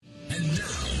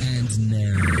begins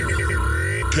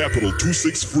now. Capital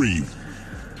 263.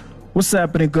 What's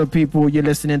happening, good people? You're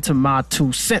listening to My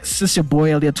Two Cents. It's your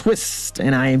boy Elliot Twist,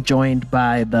 and I am joined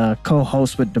by the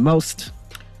co-host with the most.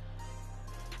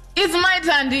 It's my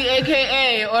Tandy,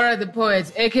 aka Ora the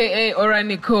Poet, aka Ora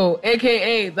Nico,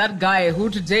 aka that guy who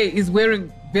today is wearing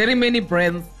very many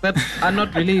brands that are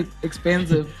not really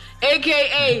expensive,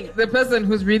 aka the person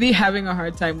who's really having a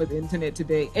hard time with the internet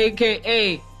today,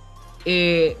 aka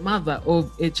a mother of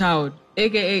a child,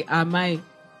 aka Amai,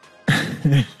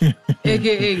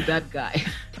 aka that guy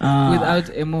without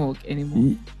a mohawk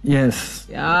anymore. Yes.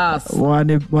 Yes. One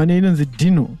is a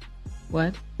dino.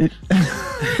 What? What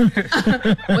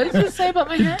did you say about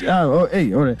my hair?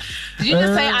 Hey, all right. Did you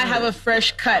just say I have a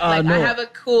fresh cut? Like no. I have a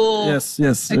cool... Yes.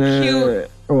 A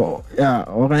cute...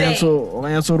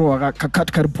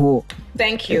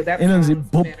 Thank you. That's a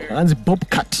bob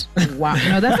cut. Wow.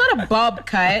 No, that's not a bob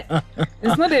cut.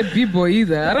 It's not a b-boy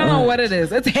either. I don't know what it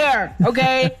is. It's hair,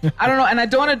 okay? I don't know. And I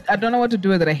don't know what to do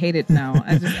with it. I hate it now.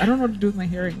 I don't know what to do with my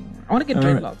hair anymore. I want to get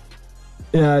dreadlocks.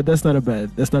 Yeah, that's not a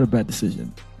bad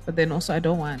decision. But then also I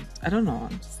don't know.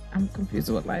 I'm confused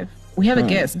with life. We have a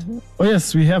guest. Oh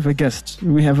yes, we have a guest.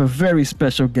 We have a very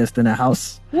special guest in the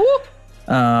house. Whoop.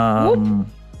 Whoop.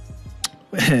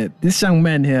 This young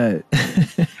man here,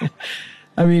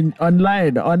 I mean,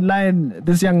 online,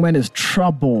 this young man is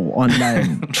trouble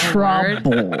online.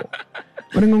 Trouble.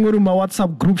 When I go to my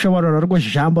WhatsApp group, I go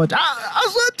jumbo. Yes.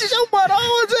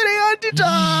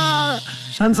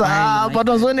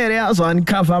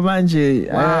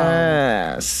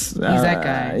 He's that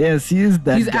guy. Yes, he is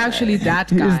that He's guy. actually that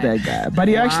guy. He is that guy. But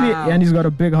he actually, and he's got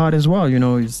a big heart as well. You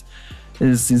know, he's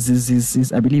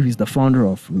I believe he's the founder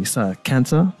of We Saw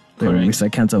Cancer, the We Saw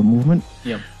Cancer movement.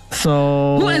 Yep.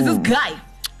 So, who is this guy?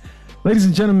 Ladies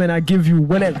and gentlemen, I give you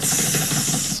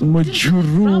Wellence,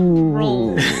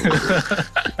 Mujuru.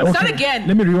 Start again.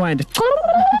 Let me rewind.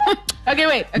 Okay,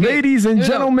 wait. Okay. Ladies and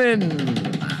gentlemen,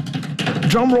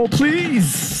 drum roll,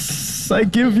 please. I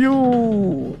give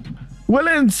you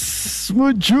Wellence,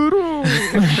 Mujuru.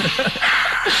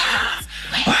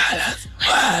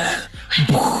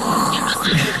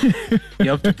 You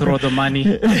have to throw the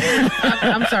money.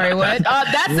 I'm sorry, what? Oh,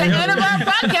 that's the end of our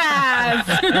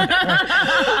podcast.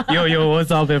 Yo,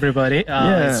 what's up, everybody?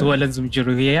 It's Wellence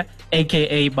Mujuru here,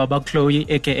 a.k.a. Baba Chloe,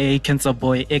 a.k.a. Cancer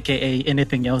Boy, a.k.a.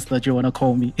 anything else that you want to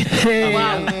call me. Hey,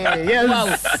 wow. Yes. Wow.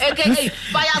 A.k.a.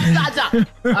 Fire Starter,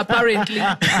 apparently.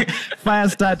 Fire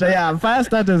Starter, yeah. Fire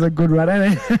Starter is a good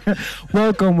one.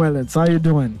 Welcome, Wellence. How you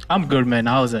doing? I'm good, man.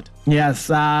 How's it? Yes,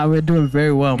 we're doing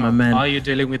very well, my man. How are you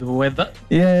dealing with the weather?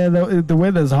 Yeah, the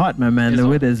weather's hot, my man. The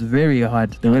weather is very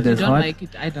hot. The weather's hot. Like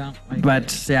it. I don't like it.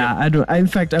 But yeah, I don't. In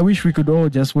fact, I wish we could all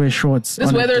just wear shorts.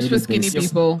 This weather is for skinny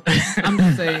people. I'm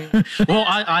just saying. Well,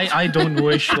 I don't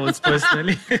wear shorts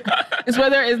personally. This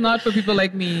weather is not for people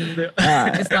like me.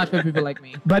 It's not for people like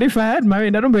me. But if I had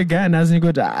married, I don't be guy as you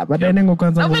go. But then I go.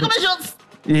 Don't pick up my shorts.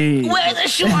 Where's the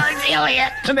shorts,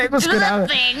 Elliot? Do that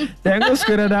thing. Then go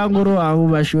square down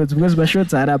my shorts because my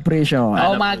shorts are under pressure.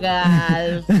 Oh my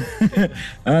God.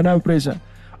 Under pressure.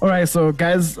 All right, so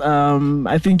guys,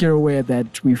 I think you're aware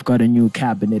that we've got a new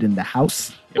cabinet in the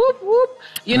house. Whoop, whoop.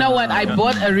 You know what? I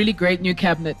bought a really great new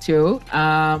cabinet too.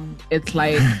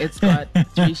 It's got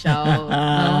 3 shelves. No,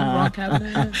 wrong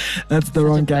cabinet. That's the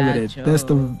wrong cabinet.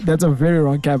 That's a very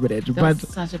wrrong cabinet.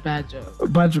 That's such a bad joke.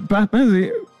 But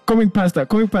coming past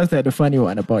that, I had a funny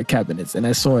one about cabinets, and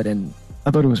I saw it and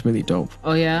I thought it was really dope.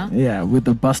 Oh yeah? Yeah, with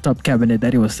the bust-up cabinet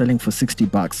that he was selling for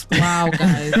 $60. Wow,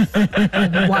 guys!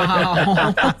 Wow.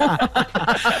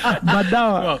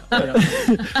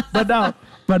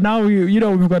 But now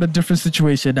we've got a different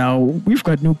situation now. We've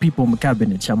got new people in the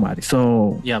cabinet, Shamari.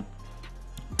 So yeah,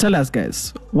 tell us,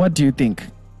 guys, what do you think?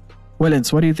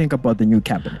 Wellence, what do you think about the new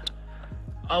cabinet?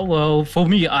 Oh, well, for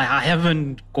me, I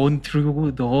haven't gone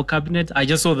through the whole cabinet. I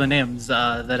just saw the names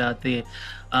that are there.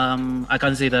 I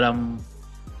can't say that I'm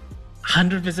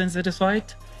 100%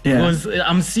 satisfied. Yeah. Because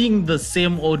I'm seeing the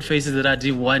same old faces that I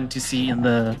did want to see in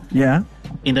the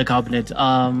cabinet.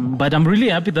 But I'm really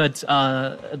happy that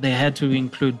they had to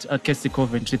include Kirsty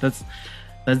Coventry.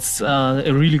 That's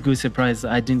a really good surprise.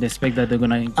 I didn't expect that they're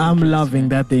gonna. I'm loving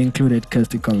that they included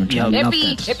Kirsty Coventry. Yeah,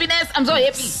 happiness. I'm so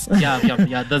happy.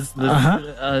 Yeah. That's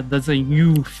a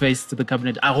new face to the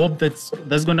cabinet. I hope that's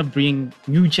gonna bring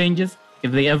new changes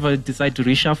if they ever decide to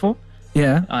reshuffle.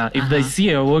 Yeah. If they see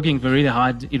her working very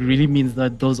hard, it really means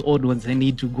that those old ones they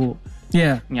need to go.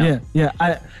 Yeah.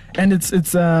 And it's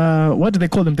what do they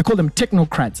call them? They call them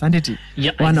technocrats, aren't it?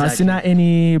 Yeah, exactly. Not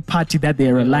any party that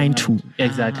they're aligned to.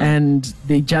 Exactly. And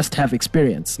they just have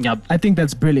experience. Yep. I think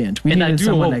that's brilliant. We need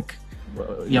someone like.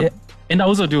 Yep. And I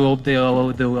also do hope they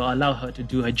will allow her to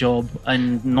do her job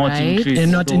and not Right. increase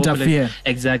And not the whole interfere.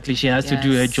 Exactly. She has to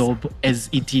do her Yes. job as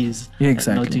it is. Yeah, and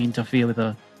exactly. not to interfere with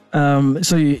her.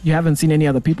 So you haven't seen any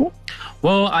other people?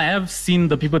 Well, I have seen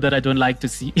the people that I don't like to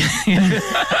see.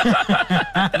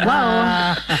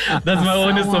 Wow. That's my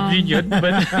honest opinion.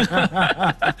 But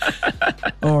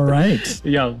All right.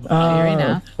 yeah. Fair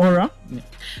enough. Aura?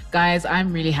 Guys,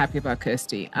 I'm really happy about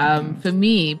Kirsty. For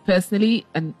me personally,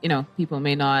 and people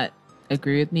may not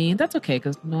agree with me. That's okay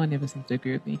because no one ever seems to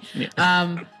agree with me.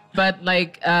 Yeah. But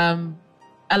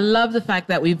I love the fact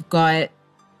that we've got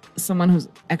someone who's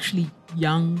actually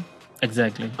young.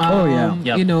 Exactly. Oh, yeah.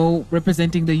 Yep.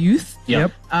 Representing the youth.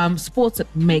 Yep. Sports, it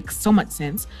makes so much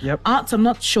sense. Yep. Arts, I'm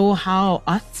not sure how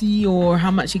artsy or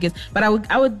how much she gets, but I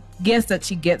would guess that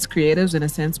she gets creatives in a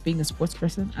sense, being a sports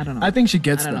person. I don't know. I think she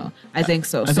gets I don't them. know. I think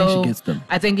so. I think she gets them.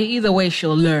 I think either way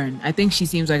she'll learn. I think she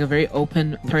seems like a very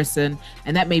open person,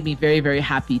 and that made me very, very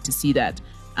happy to see that.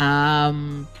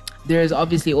 There's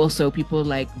obviously also people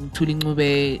like Mtuli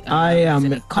Ngube.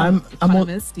 I'm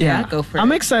economist. Yeah, go for it.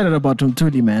 I'm excited about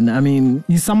Mtuli, man. I mean,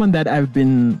 he's someone that I've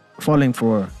been following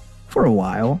for a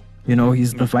while.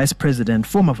 He's the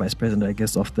former vice president, I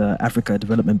guess, of the Africa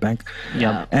Development Bank.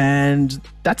 Yeah. And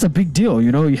that's a big deal.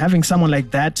 You're having someone like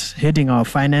that heading our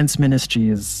finance ministry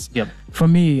is, Yep. for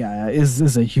me,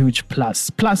 is a huge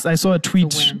plus. Plus, I saw a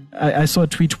tweet. win. I saw a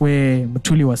tweet where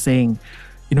Mutuli was saying,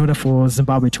 in order for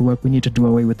Zimbabwe to work, we need to do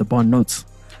away with the bond notes.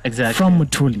 Exactly. From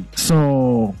Mutuli.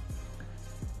 So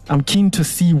I'm keen to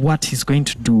see what he's going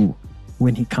to do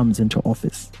when he comes into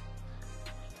office.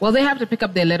 Well, they have to pick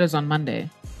up their letters on Monday.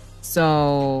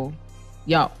 So,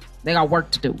 they got work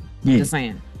to do. Yeah. Just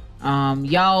saying.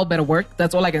 Y'all better work.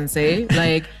 That's all I can say.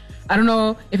 Like, I don't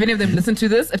know if any of them listen to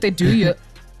this. If they do, you're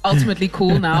ultimately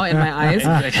cool now in my eyes.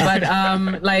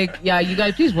 But, you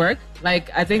guys please work. Like,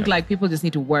 I think people just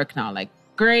need to work now. Like,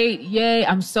 great, yay!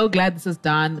 I'm so glad this is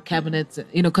done. The cabinets,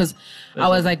 because I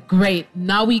was like, great.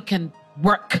 Now we can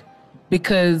work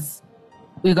because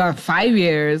we got 5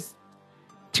 years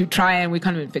to try, and we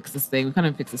can't even fix this thing. We can't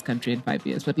even fix this country in 5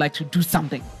 years, but to do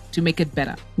something to make it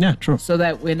better, Yeah, true. so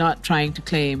that we're not trying to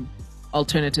claim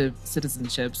alternative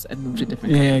citizenships and move to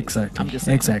different Yeah, countries. exactly. I'm just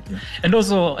saying. Exactly. And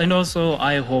also,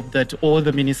 I hope that all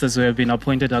the ministers who have been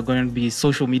appointed are going to be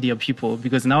social media people,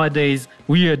 because nowadays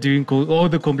we are doing all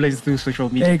the complaints through social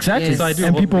media. Exactly. Yes. So I do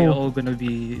And hope people- we are all going to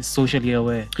be socially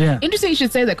aware. Yeah. Interesting you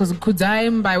should say that, because Kudzai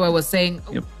Mbaiwa was saying,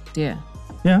 Yep. dear.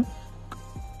 Yeah.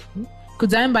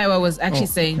 Kudzai Mbaiwa was actually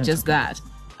saying that's just that.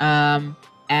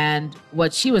 And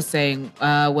what she was saying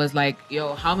was like,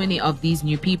 how many of these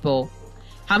new people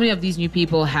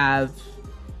have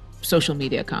social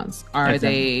media accounts?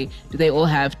 Exactly. Do they all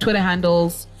have Twitter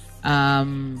handles? How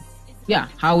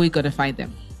are we going to find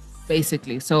them?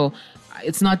 Basically. So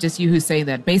it's not just you who's saying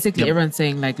that. Basically, Yep. everyone's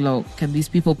saying like, look, can these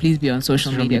people please be on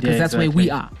social media? Because that's where we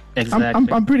are.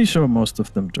 Exactly. I'm pretty sure most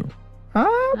of them do.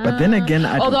 But then again,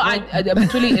 I don't Although know.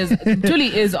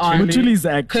 Mtuli is on. Mutuli's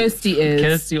active. Kirsty is.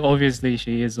 Kirsty, obviously,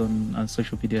 she is on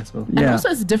social media as well. And Yeah. also,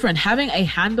 it's different. Having a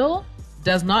handle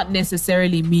does not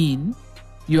necessarily mean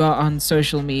you are on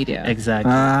social media. Exactly.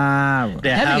 They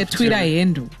Having a have Twitter to-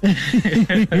 yendu.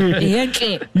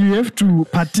 You have to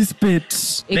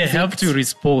participate. They have to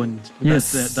respond.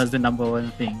 Yes. That's the number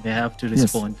one thing. They have to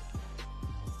respond.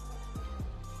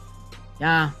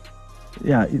 Yeah.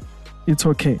 Yeah, it's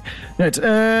okay. Right.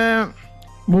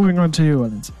 Moving on to you,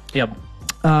 Wellence. Yep.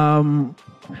 I'm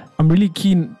really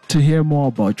keen to hear more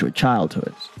about your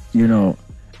childhood. I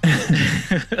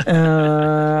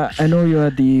know you are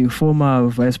the former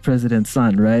vice president's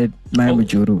son, right?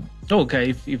 Mujuru.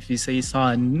 Okay, if you say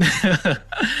son,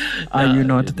 Are you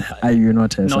not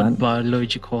her son? not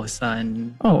biological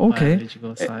son. Oh, not okay.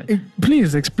 biological son.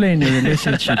 Please explain your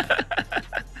relationship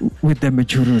with the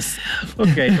Mujurus.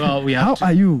 Okay, well How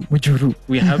are you, Mujuru?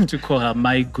 we have to call her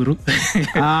my guru.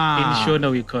 Ah. In Shona,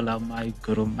 we call her my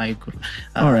guru.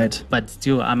 All right. But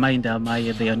still, Amai and Amai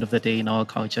at the end of the day in our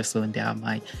culture, so they are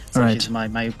my. So All right. she's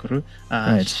my guru.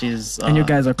 Right. She's. And you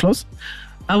guys are close?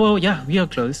 Well, yeah, we are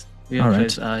close. All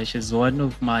right. She's one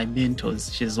of my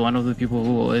mentors. She's one of the people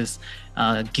who always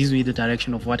gives me the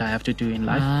direction of what I have to do in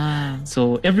life.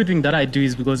 So everything that I do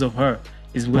is because of her.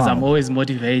 Is because Wow. I'm always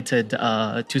motivated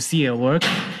to see her work.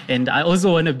 And I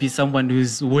also want to be someone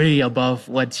who's way above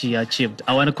what she achieved.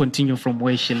 I want to continue from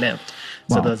where she left.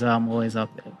 So Wow. that's why I'm always up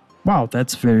there. Wow,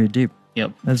 that's very deep.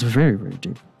 Yep. That's very, very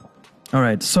deep. All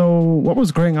right. So what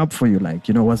was growing up for you like?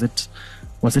 Was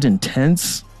it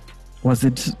intense?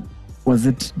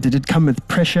 Did it come with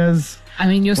pressures? I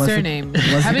mean, your Was it- surname. was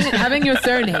it- Having your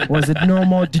surname. Was it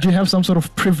normal? Did you have some sort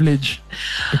of privilege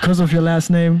because of your last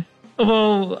name?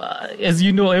 Well, as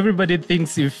you know, everybody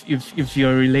thinks if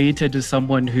you're related to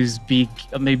someone who's big,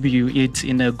 maybe you eat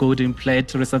in a golden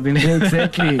plate or something.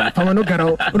 Exactly.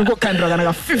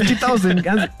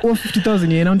 50,000 or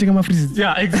 50,000 yen.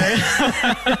 Yeah,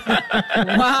 exactly.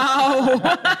 Wow.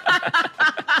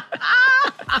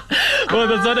 Well,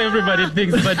 that's what everybody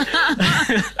thinks, but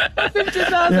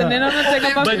 50,000 and I'm not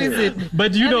taking my visit.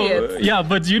 But you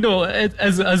know,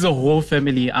 as a whole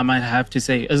family, I might have to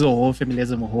say, as a whole family,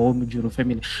 as a whole Mujuru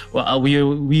family, well,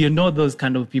 we are not those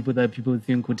kind of people that people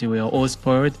think we are all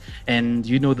spoiled. And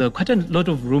you know, there are quite a lot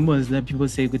of rumors that people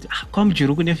say, "Come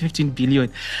Mujuru, 15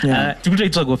 billion."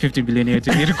 It's like 15 billion. It's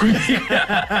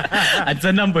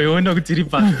a number,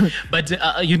 but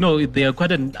you know, there are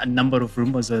quite a number of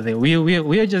rumors there.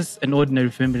 We are just an ordinary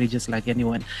family, just like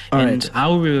anyone.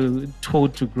 How we were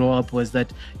told to grow up was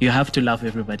that you have to love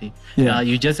everybody.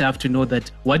 You just have to know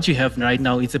that what you have right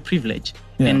now is a privilege.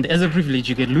 And as a privilege,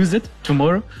 you can lose it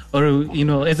tomorrow, or you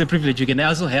know, as a privilege, you can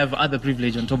also have other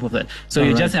privilege on top of that. So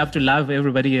you just have to love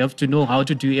everybody. You have to know how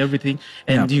to do everything,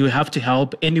 and you have to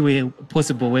help any way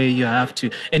possible where you have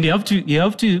to. And you have to,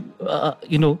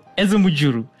 you know, as a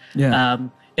Mujuru.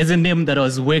 It's a name that I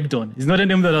was worked on. It's not a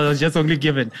name that I was just only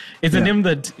given. It's a name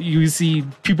that you see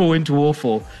people went to war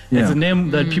for. It's a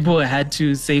name that people had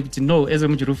to say, to know, as a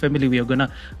Mujuru family, we are going to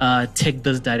take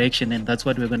this direction, and that's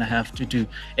what we're going to have to do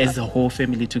as a whole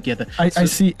family together. I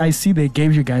see they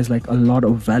gave you guys like a lot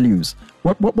of values.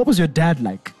 What was your dad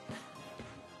like?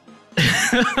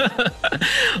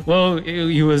 Well,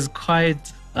 he was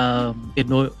quite... an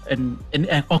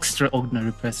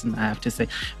extraordinary person, I have to say,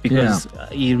 because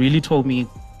he really told me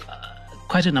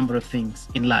quite a number of things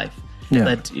in life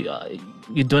that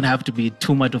you don't have to be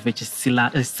too much of a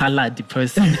salad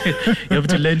person. You have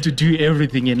to learn to do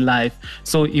everything in life.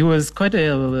 So he was quite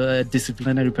a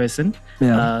disciplinary person.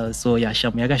 So yeah,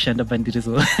 Shamyaga Shanda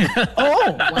Bandirizo.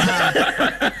 Oh wow.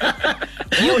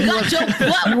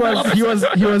 He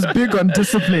was big on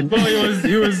discipline. Well,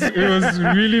 he was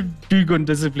really big on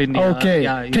discipline. Okay.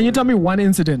 Can you tell me one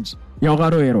incident?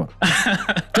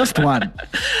 Just one.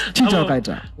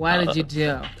 What did you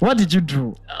do? What did you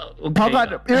do? And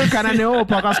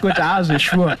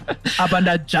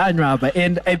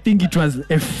I think it was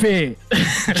a fair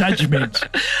judgment.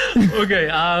 Okay.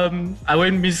 I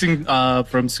went missing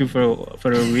from school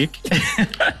for a week.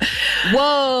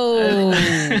 Whoa.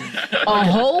 A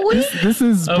whole week? This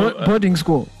is boarding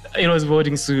school. It was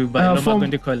boarding school, but I'm not going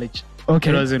to college.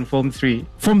 Okay. It was in Form 3.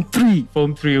 Form 3?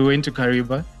 Form 3, we went to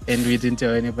Kariba and we didn't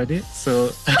tell anybody. So...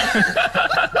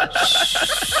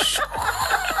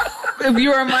 If you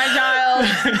were my child,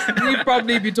 we'd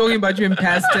probably be talking about you in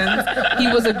past tense. He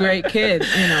was a great kid,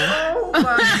 you know. Oh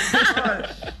my gosh.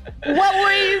 What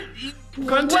were you...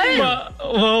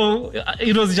 Well,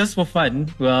 it was just for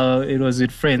fun. Well, it was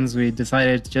with friends. We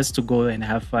decided just to go and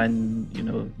have fun. You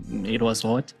know, it was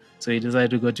hot. So we decided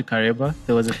to go to Kariba.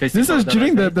 There was a festival. This is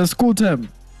during the school term?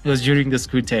 It was during the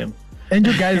school term. And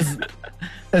you guys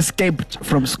escaped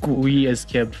from school? We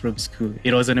escaped from school.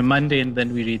 It was on a Monday and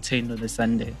then we returned on a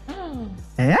Sunday. Oh.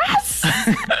 Yes!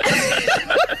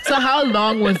 So how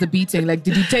long was the beating? Like,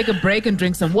 did you take a break and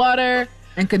drink some water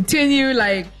and continue?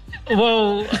 Like...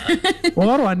 Well...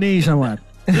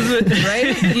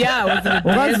 Right? Yeah, was it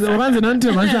well,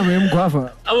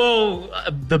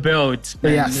 the belt.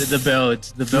 Yes. The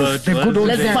belt. The good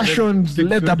old fashioned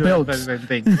leather belt.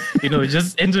 Thing. You know,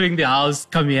 just entering the house,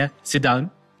 come here, sit down.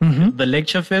 Mm-hmm. The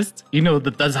lecture first, you know,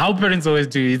 that's how parents always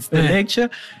do. It's the lecture,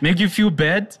 make you feel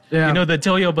bad. You know, they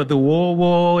tell you about the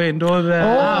war and all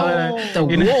that. The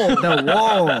wall.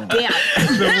 Yeah.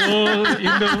 The war, you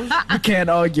know. You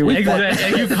can't argue with that.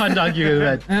 And you can't argue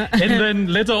with that. And then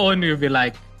later on, you'll be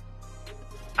like,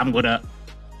 I'm going to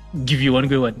give you one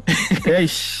good one.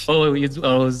 That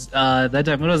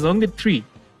time it was only 3.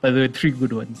 But there were 3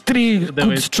 good ones. 3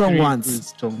 good strong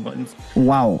ones.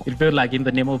 Wow. It felt like in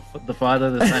the name of the Father,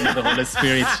 the Son, and the Holy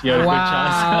Spirit. You're a good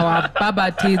child.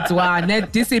 Baba kids,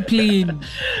 net discipline.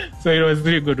 So it was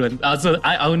 3 good ones. So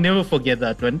I'll never forget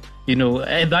that one. You know,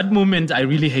 at that moment, I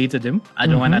really hated him. I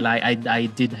don't want to lie. I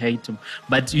did hate him.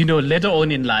 But, you know, later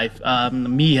on in life,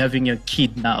 me having a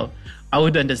kid now, I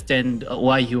would understand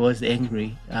why he was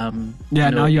angry.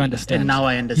 Now you understand. And now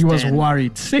I understand. He was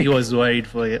worried. He was worried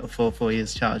for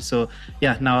his child. So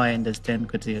yeah, now I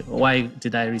understand why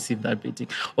did I receive that beating.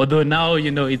 Although now, you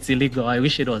know, it's illegal. I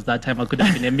wish it was that time I could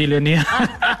have been a millionaire.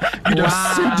 I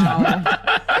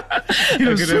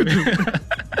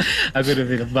could have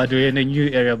been, but we're in a new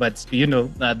area. But you know,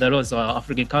 that was our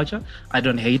African culture. I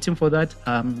don't hate him for that.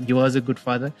 He was a good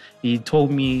father. He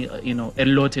told me, you know, a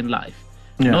lot in life.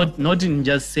 Yeah. Not in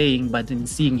just saying, but in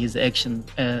seeing his action.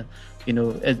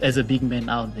 as a big man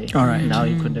out there. All right. Now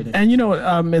you condemn it. And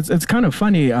it's kind of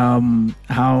funny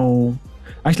how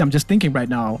actually I'm just thinking right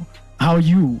now how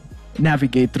you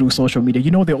navigate through social media.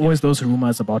 There are always those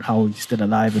rumors about how he's still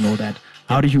alive and all that.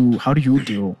 How do you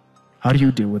deal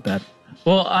with that?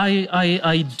 Well,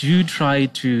 I do try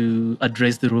to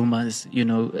address the rumors.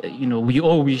 We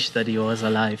all wish that he was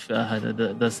alive.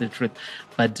 That's the truth.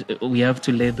 But we have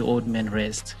to let the old man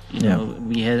rest. We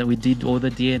did all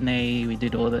the DNA, we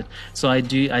did all that. So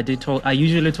I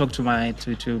usually talk to my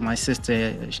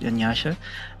sister Nyasha,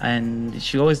 and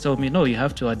she always told me, no, you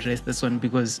have to address this one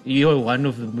because you're one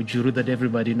of the Mujuru that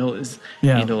everybody knows.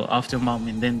 After mom,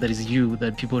 and then there is you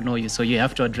that people know you, so you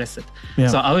have to address it.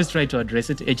 So I always try to address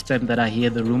it each time that I hear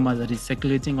the rumor that is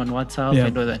circulating on WhatsApp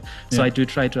and all that. So I do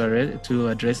try to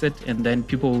address it, and then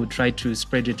people will try to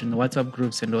spread it in WhatsApp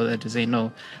groups and all that to say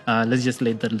no. Let's just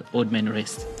let the old man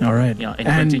rest. All right. And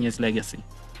continue his legacy.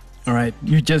 All right.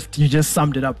 You just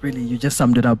summed it up, really. You just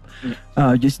summed it up.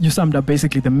 You summed up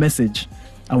basically the message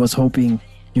I was hoping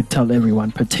you'd tell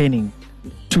everyone pertaining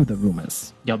to the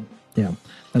rumors. Yep. Yeah.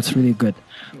 That's really good.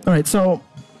 All right. So,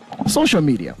 social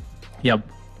media. Yep.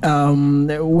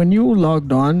 When you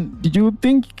logged on, did you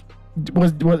think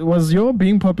was your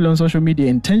being popular on social media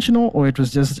intentional or it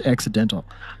was just accidental?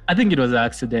 I think it was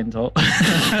accidental.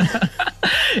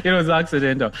 It was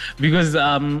accidental because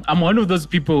I'm one of those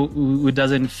people who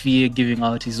doesn't fear giving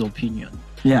out his opinion.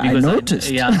 Yeah, because I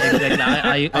noticed.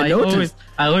 Exactly. I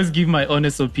always give my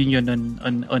honest opinion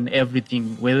on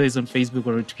everything, whether it's on Facebook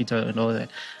or on Twitter and all that.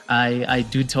 I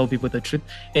do tell people the truth.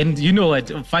 And you know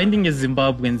what? Finding a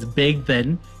Zimbabweans back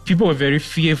then, people were very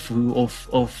fearful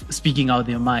of speaking out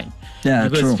their mind. Yeah,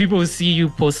 because true. people will see you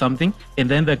post something and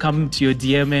then they come to your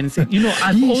DM and say,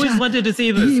 I've always wanted to say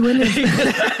this.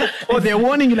 Or they're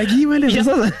warning you like,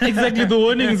 exactly. The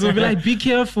warnings will be like, be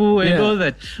careful and all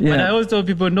that. But I always tell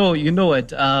people, no, you know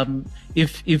what?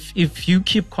 If you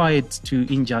keep quiet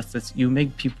to injustice, you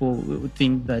make people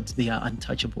think that they are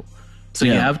untouchable. So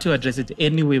you have to address it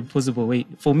any way possible way.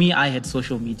 For me, I had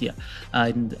social media,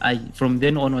 and from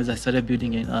then onwards I started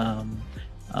building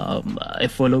a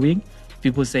following.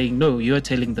 People saying, no, you're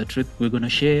telling the truth. We're going to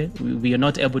share. We are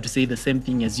not able to say the same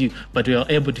thing as you, but we are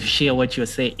able to share what you're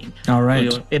saying. All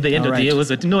right. At the end of the day, it was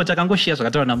share.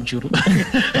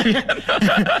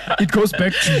 It goes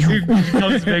back to you. It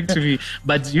comes back to me.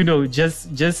 But,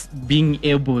 just being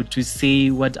able to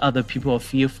say what other people are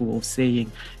fearful of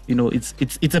saying,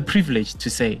 it's a privilege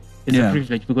to say. It's a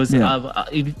privilege because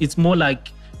it's more like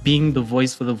being the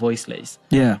voice for the voiceless.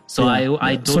 Yeah. So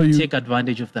I don't take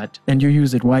advantage of that. And you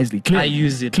use it wisely. I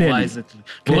use it wisely.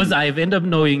 Because I've ended up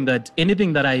knowing that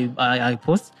anything that I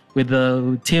post with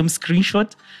the term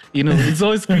screenshot, it's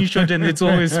always screenshot and it's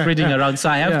always spreading around.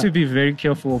 So I have to be very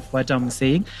careful of what I'm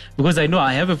saying because I know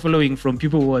I have a following from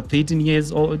people who are 13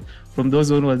 years old, from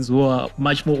those ones who are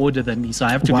much more older than me. So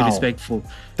I have to be respectful.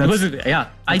 Because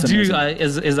I do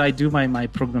as I do my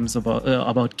programs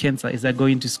about cancer. As I go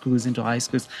into schools, into high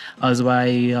schools, I was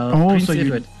by Prince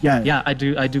Edward. I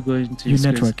do go into your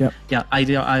schools. Network.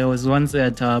 I was once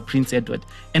at Prince Edward,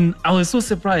 and I was so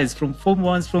surprised from Form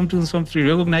 1s, Form 2s, Form 3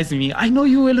 recognizing me. I know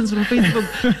you, Wellence, from Facebook.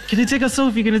 Can you take a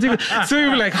selfie? Can you take a... So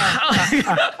you're like,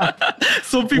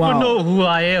 so people know who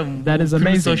I am. That is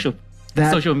amazing.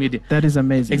 Social media. That is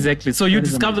amazing. Exactly. So you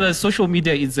discover that social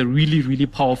media is a really, really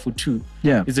powerful tool.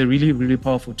 Yeah. It's a really, really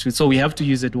powerful tool. So we have to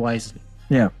use it wisely.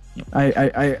 Yeah.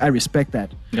 I respect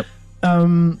that. Yep.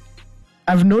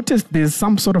 I've noticed there's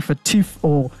some sort of a tiff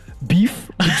or beef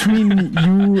between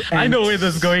you and... I know where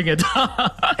this is going at.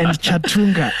 and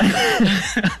Chatunga.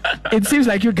 It seems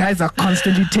like you guys are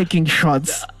constantly taking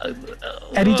shots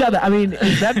at each other. I mean,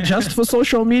 is that just for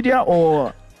social media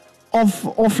or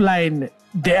offline?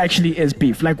 There actually is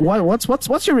beef. Like,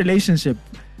 what's your relationship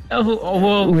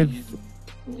with?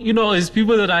 It's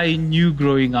people that I knew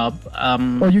growing up.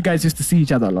 You guys used to see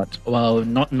each other a lot. Well,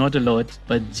 not a lot,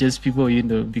 but just people,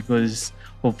 because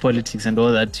of politics and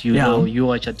all that. You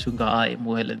are Chatunga, I am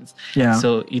Wellence. Yeah.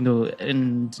 So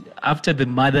and after the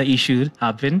mother issue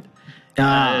happened.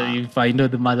 If I know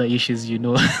the mother issues, you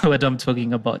know what I'm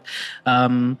talking about.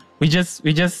 We just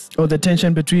the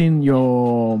tension between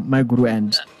your Mujuru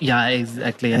and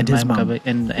exactly and his mom.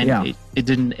 And it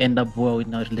didn't end up well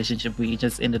in our relationship. We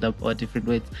just ended up different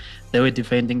ways. They were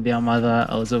defending their mother.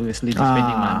 I was obviously defending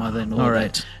my mother and all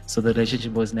that. So the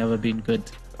relationship was never been good.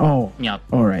 All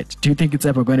right. Do you think it's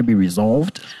ever going to be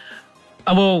resolved?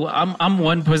 Well, I'm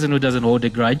one person who doesn't hold a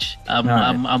grudge.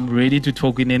 I'm ready to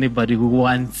talk with anybody who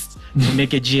wants to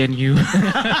make a GNU.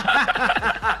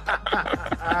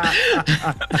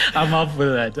 I'm up for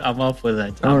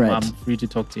that. All right. I'm free to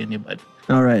talk to anybody.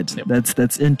 All right. Yep.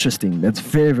 That's interesting. That's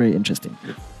very, very interesting.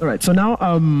 All right. So now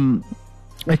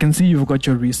I can see you've got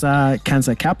your RISA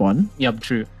cancer cap on. Yep,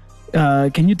 true.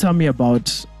 Can you tell me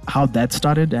about how that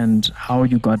started and how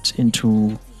you got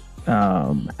into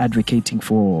advocating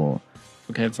for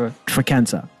cancer? For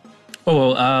cancer.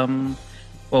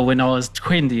 Well, when I was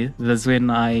 20, that's when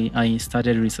I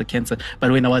started RISA cancer.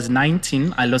 But when I was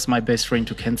 19, I lost my best friend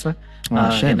to cancer.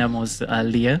 Her name was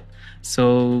Leah.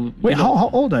 So wait, how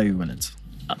old are you, Wellence?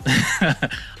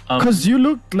 Because you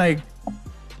look like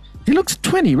he looks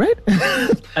 20, right?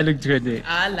 I look 20.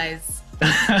 Lies.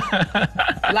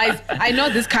 Lies. I know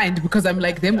this kind because I'm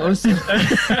like them also.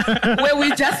 Where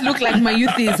we just look like my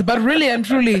youths, but really and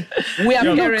truly, we are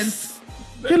parents.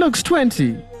 He looks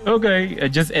 20. Okay,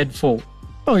 just add 4.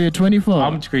 Oh, you're 24.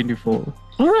 I'm 24.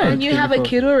 All right. And you have a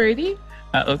kid already?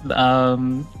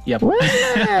 Yeah.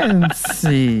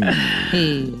 Fancy.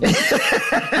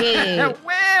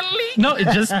 No, it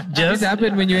just This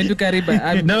happened when you went to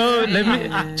Caribbean. No, let me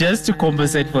just to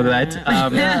compensate for that.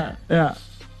 Yeah.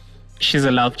 She's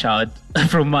a love child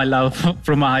from my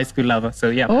high school lover. So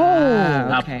yeah.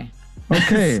 Oh, okay.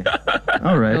 Okay.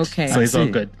 All right. Okay. So it's all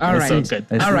good. All right. It's all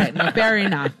good. All right. No, fair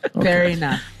enough. Okay. Fair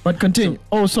enough. But continue.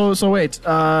 So wait.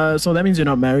 So that means you're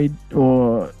not married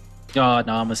or? Oh,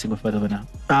 no, I'm a single father now.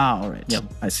 All right. Yep.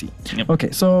 I see. Yep.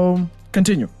 Okay. So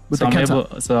continue with the cancer.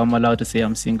 So I'm allowed to say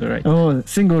I'm single, right? Oh,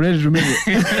 single, ready to mingle.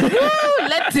 Woo,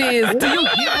 lettuce. Do you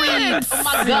hear it? Oh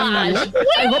my gosh.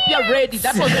 I hope you're ready.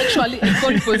 That was actually a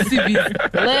call for CV.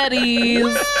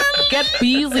 Ladies, get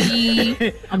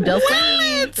busy. I'm just saying.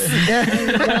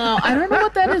 I don't know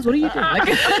what that is. What are you doing?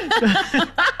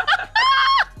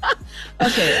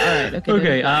 Okay, all right.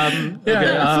 Okay.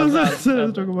 Let's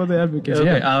talk about the advocacy.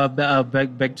 Okay.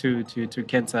 Back to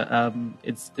cancer.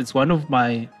 It's one of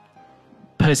my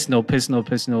personal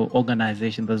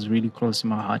organization that's really close to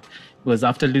my heart. It was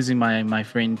after losing my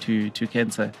friend to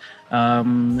cancer.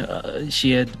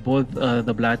 She had both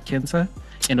the blood cancer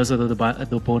and also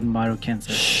the bone marrow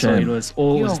cancer. So it was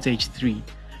all stage 3.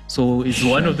 So it's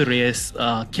one of the rarest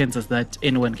cancers that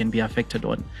anyone can be affected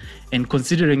on. And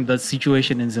considering the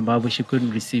situation in Zimbabwe, she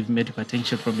couldn't receive medical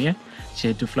attention from here. She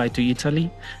had to fly to Italy.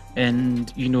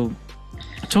 And,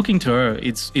 talking to her,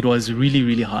 it was really,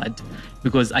 really hard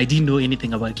because I didn't know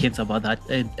anything about cancer about that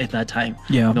at that time.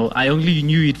 Yeah. I only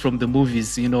knew it from the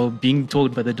movies, being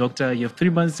told by the doctor, you have 3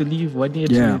 months to live, 1 year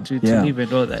to live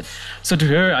and all that. So to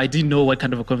her, I didn't know what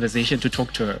kind of a conversation to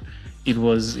talk to her. It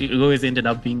always ended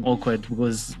up being awkward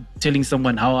because telling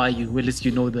someone, how are you? Well, at least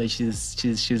you know that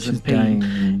she's in pain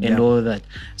and all that.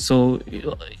 So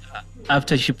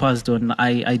after she passed on,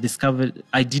 I discovered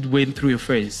I did went through a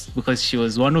phase because she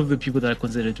was one of the people that I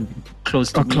considered to be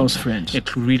close to me. Close friend. A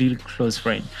really close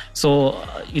friend. So,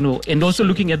 and also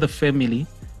looking at the family,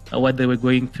 what they were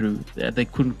going through, they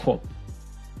couldn't cope.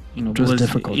 It was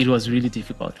difficult. It was really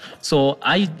difficult. So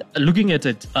looking at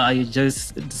it, I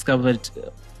just discovered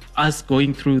us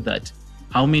going through that.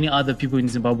 How many other people in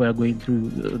Zimbabwe are going through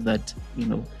that,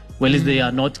 well, they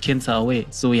are not cancer aware,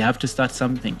 so we have to start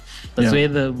something. That's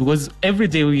where because every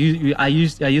day I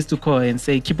used to call and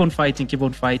say, keep on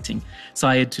fighting. So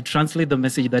I had to translate the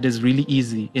message that is really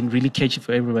easy and really catchy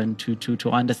for everyone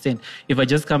to understand. If I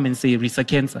just come and say RISA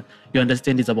cancer, you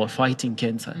understand it's about fighting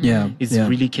cancer. It's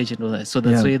really catchy and all that. So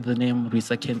that's where the name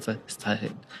RISA cancer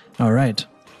started. All right.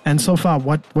 And so far,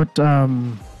 what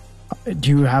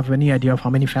do you have any idea of how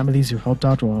many families you've helped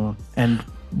out,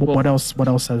 what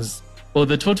else has? Well,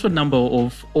 the total number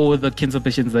of all the cancer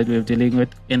patients that we're dealing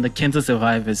with and the cancer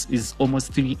survivors is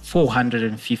almost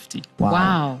 450.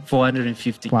 Wow.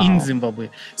 450 in Zimbabwe.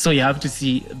 So you have to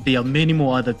see there are many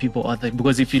more other people out there,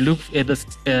 because if you look at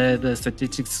the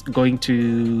statistics going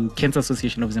to Cancer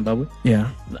Association of Zimbabwe,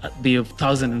 there are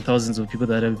thousands and thousands of people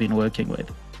that have been working with.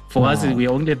 For us, we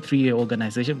only a 3-year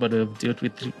organization, but we've dealt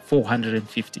with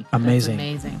 450. Amazing. That's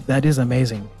amazing. That is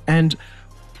amazing. And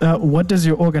what does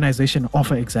your organization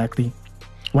offer exactly?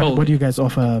 What do you guys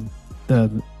offer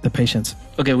the patients?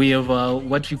 Okay, we have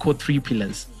what we call 3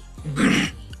 pillars.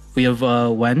 We have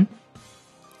one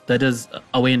that is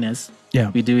awareness.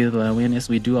 We deal with awareness.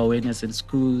 We do awareness in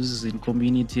schools, in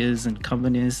communities, in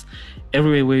companies.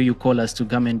 Everywhere where you call us to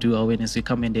come and do awareness, we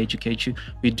come and educate you.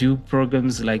 We do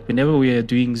programs like whenever we are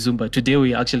doing Zumba. Today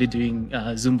we're actually doing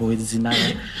Zumba with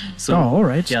Zinaya. So, all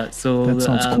right. Yeah, so that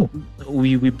sounds cool.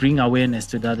 We bring awareness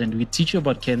to that, and we teach you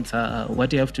about cancer,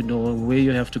 what you have to know, where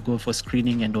you have to go for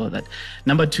screening and all that.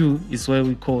 Number 2 is what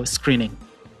we call screening.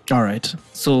 All right.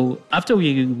 So after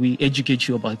we educate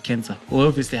you about cancer, we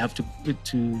obviously have to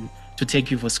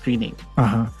take you for screening.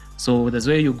 So that's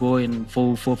where you go in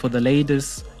for the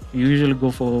ladies. You usually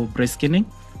go for breast scanning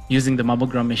using the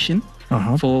mammogram machine.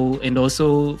 And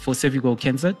also for cervical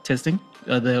cancer testing,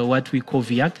 what we call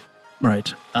VIAC.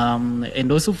 Right.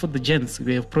 And also for the gents,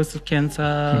 we have prostate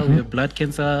cancer, we have blood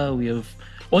cancer, we have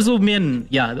also men.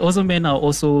 Yeah, also men are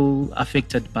also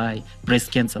affected by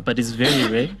breast cancer, but it's very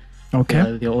rare.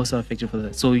 Okay. They're also affected for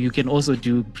that. So you can also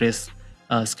do breast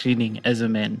screening as a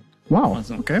man. Wow.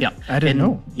 Also. Okay. Yeah. I didn't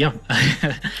know. Yeah.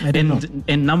 I didn't know.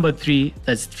 And number 3,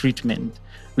 that's treatment.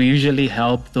 We usually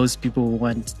help those people who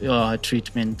want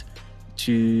treatment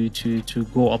to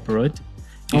go abroad,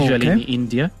 usually in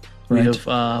India. We have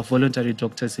voluntary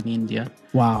doctors in India.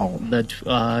 Wow. That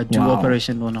do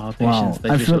operation on our patients.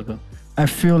 That I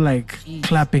feel like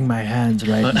clapping my hands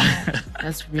right now.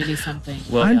 That's really something.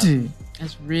 Well, Auntie.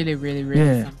 That's really, really,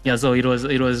 really something. Yeah, so it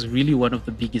was really one of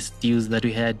the biggest deals that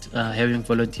we had having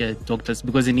volunteer doctors,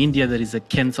 because in India there is a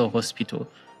cancer hospital.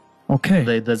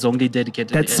 Okay. That's only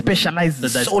dedicated. That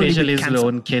specializes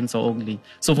on cancer only.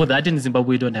 So for that in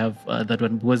Zimbabwe, we don't have that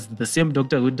one, because the same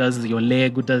doctor who does your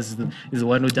leg, is the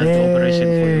one who does the operation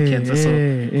for your cancer. So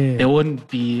there won't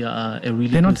be a really.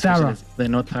 They're not thorough. They're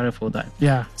not thorough for that.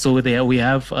 Yeah. So we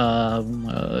have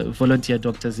volunteer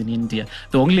doctors in India.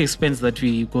 The only expense that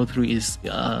we go through is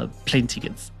plane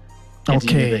tickets.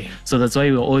 Okay. So that's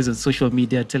why we're always on social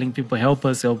media telling people, help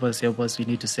us. We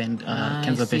need to send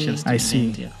cancer patients to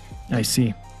India. I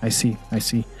see.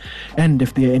 And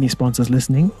if there are any sponsors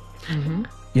listening,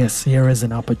 yes, here is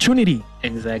an opportunity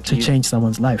to change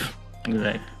someone's life.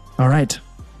 Exactly. All right.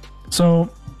 So,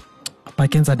 by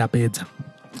Kenza Dapedza,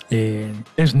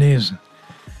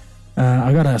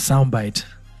 I got a soundbite.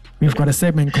 We've got a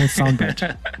segment called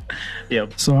Soundbite.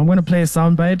 Yep. So I'm going to play a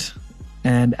soundbite,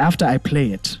 and after I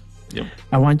play it,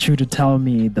 I want you to tell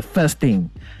me the first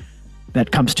thing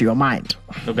that comes to your mind.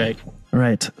 Okay. All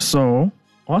right. So,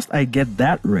 whilst I get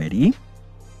that ready,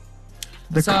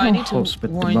 I need to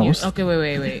warn you. Okay,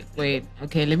 wait.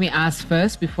 Okay, let me ask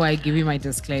first before I give you my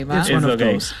disclaimer. It's one of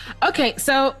those. Okay,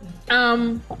 so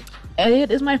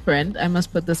Elliot is my friend. I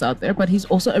must put this out there, but he's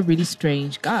also a really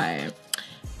strange guy.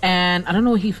 And I don't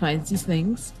know where he finds these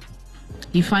things.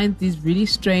 He finds these really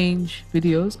strange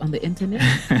videos on the internet.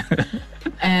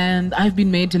 And I've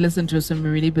been made to listen to some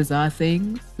really bizarre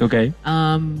things. Okay.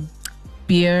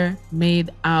 Beer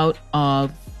made out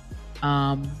of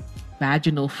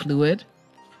vaginal fluid.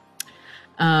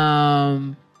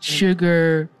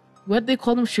 Sugar, what they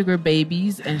call them, sugar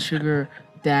babies and sugar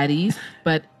daddies.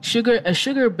 But a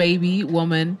sugar baby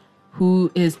woman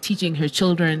who is teaching her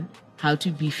children how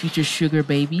to be future sugar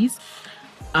babies.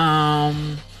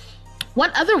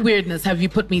 What other weirdness have you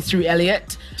put me through,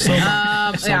 Elliot? So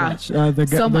much.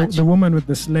 The woman with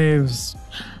the slaves.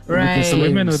 Right. The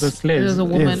women with the slaves. There's a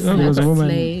woman with a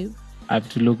slave. I have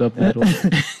to look up that one.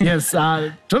 Yes.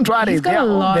 Don't try He's it. got a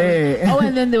lot. Oh,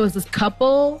 and then there was this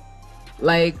couple,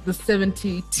 like the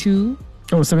 72.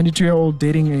 Oh, 72-year-old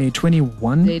dating a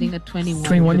 21? Dating a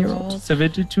 21-year-old.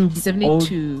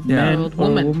 72-year-old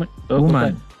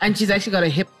woman. And she's actually got a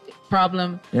hip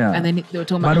problem. Yeah. And then they were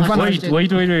talking about wait,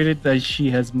 that she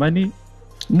has money?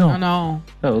 No.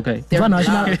 Oh, okay. It's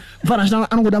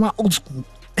not old school.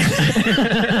 I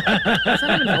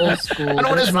know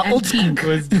what is my old school. It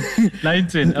was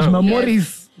 19. It's my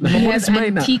Morris. He has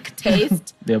antique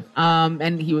taste. Yep.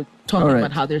 And he was talking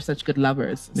about how they're such good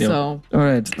lovers. Yep. So, all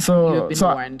right. So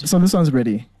this one's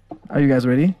ready. Are you guys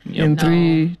ready? Yep. In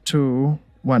 3, 2,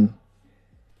 1.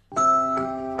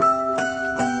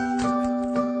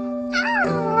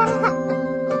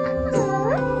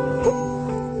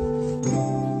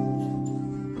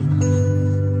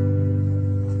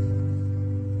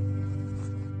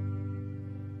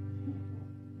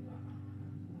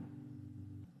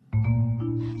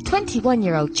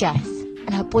 Twenty-one-year-old Jess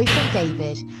and her boyfriend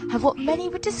David have what many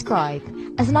would describe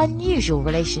as an unusual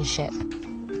relationship.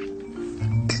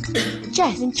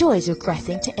 Jess enjoys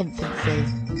regressing to infancy.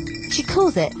 She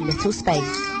calls it little space.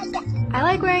 I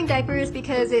like wearing diapers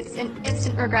because it's an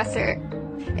instant regressor.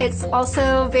 It's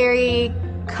also very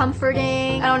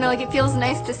comforting. I don't know, like it feels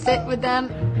nice to sit with them.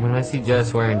 When I see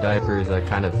Jess wearing diapers, I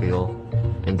kind of feel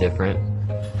indifferent.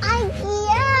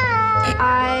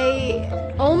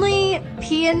 I only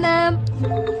pee in them.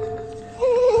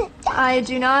 I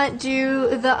do not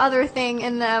do the other thing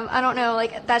in them. I don't know,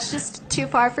 like that's just too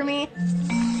far for me.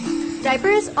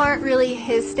 Diapers aren't really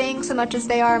his thing so much as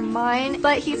they are mine,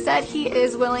 but he said he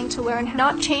is willing to learn,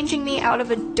 not changing me out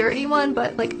of a dirty one,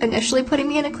 but like initially putting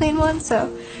me in a clean one,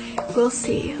 so we'll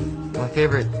see. My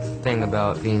favorite thing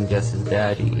about being Jess's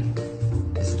daddy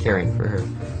is caring for her.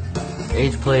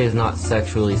 Age play is not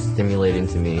sexually stimulating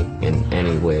to me in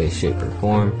any way, shape, or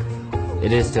form.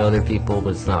 It is to other people,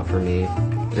 but it's not for me.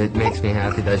 It makes me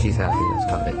happy that she's happy. That's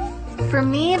about it. For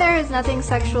me, there is nothing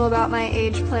sexual about my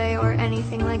age play or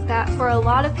anything like that. For a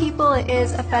lot of people, it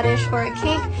is a fetish or a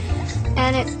kink,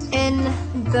 and it's in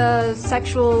the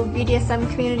sexual BDSM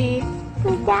community.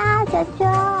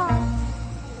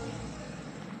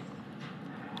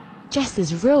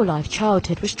 Jess's real-life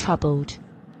childhood was troubled.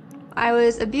 I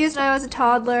was abused when I was a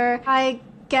toddler. I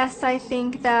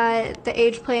think that the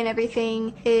age play and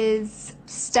everything is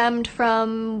stemmed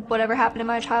from whatever happened in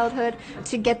my childhood,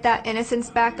 to get that innocence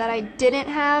back that I didn't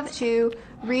have, to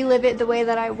relive it the way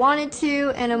that I wanted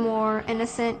to, in a more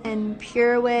innocent and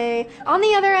pure way. On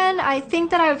the other end, I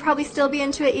think that I would probably still be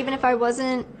into it even if I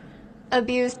wasn't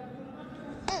abused.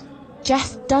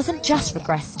 Jess doesn't just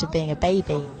regress to being a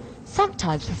baby,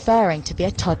 sometimes preferring to be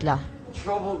a toddler.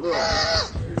 Trouble girl.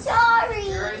 Sorry.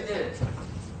 You're right there.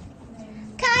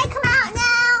 Can I come out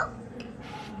now?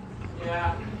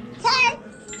 Yeah. Can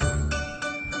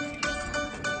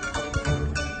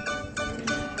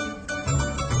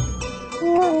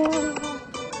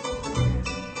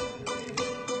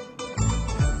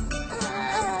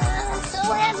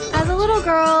As a little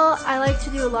girl, I like to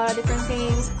do a lot of different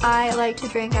things. I like to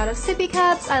drink out of sippy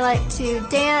cups. I like to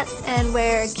dance and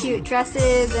wear cute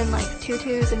dresses and like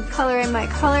tutus and color in my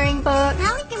coloring book.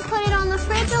 Now we can put it on the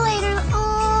refrigerator.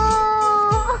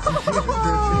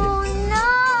 Oh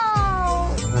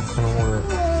no! That's gonna work.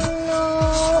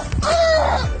 No.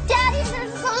 Daddies are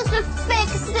supposed to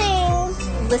fix things.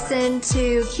 Listen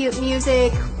to cute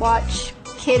music, watch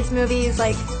kids movies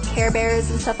like Care Bears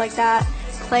and stuff like that.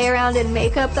 Play around in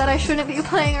makeup that I shouldn't be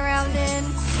playing around in.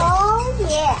 Oh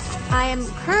yeah. I am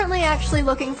currently actually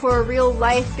looking for a real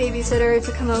life babysitter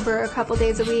to come over a couple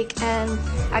days a week and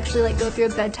actually like go through a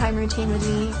bedtime routine with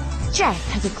me. Jess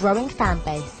has a growing fan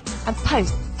base and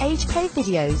posts age play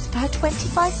videos for her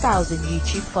 25,000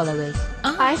 YouTube followers.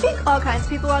 I think all kinds of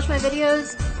people watch my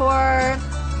videos for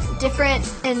different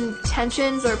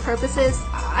intentions or purposes.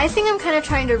 I think I'm kind of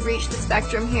trying to reach the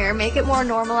spectrum here, make it more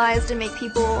normalized and make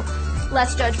people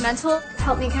less judgmental,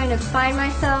 help me kind of find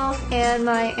myself and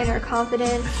my inner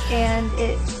confidence, and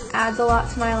it adds a lot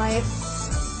to my life.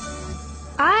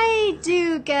 I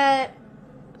do get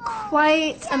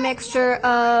quite a mixture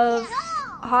of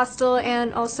hostile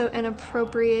and also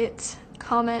inappropriate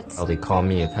comments. They call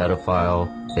me a pedophile.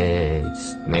 They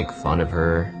just make fun of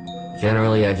her.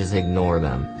 Generally, I just ignore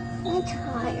them. I'm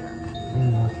tired.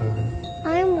 I'm not tired.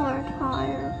 I'm more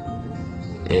tired.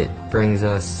 It brings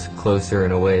us closer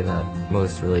in a way that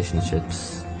most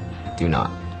relationships do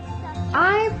not.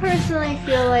 I personally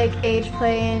feel like age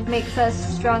play makes us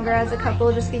stronger as a couple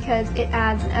just because it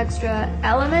adds an extra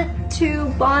element to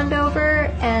bond over,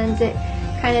 and it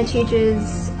kind of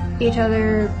teaches each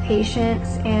other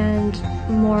patience and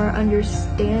more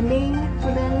understanding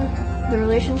within the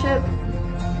relationship.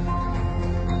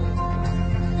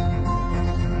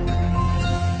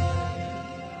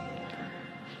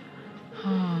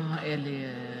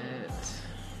 Elliot.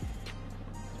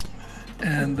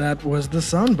 And that was the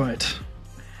soundbite.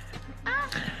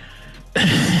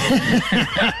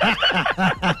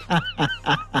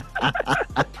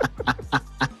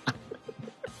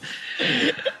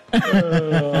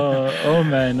 Oh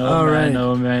man, All right.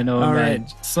 oh man. Right.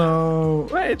 So,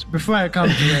 wait, before I come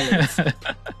to Wellence.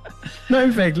 No,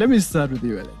 in fact, let me start with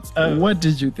you, Wellence. What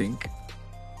did you think?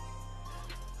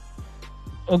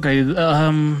 Okay,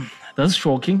 that's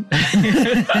shocking.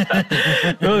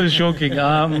 That was shocking.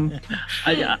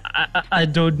 I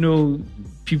don't know.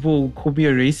 People call me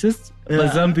a racist,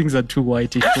 but some things are too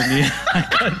whitish for me.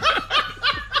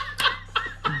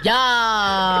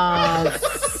 Yes.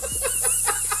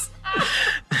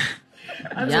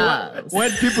 Yes.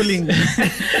 White people in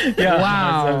Yeah,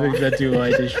 Wow. some things are too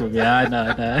whitish for me.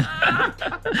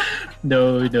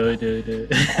 No.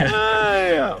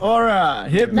 Aura,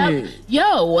 hit me.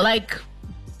 Yo, like,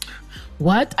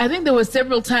 what? I think there were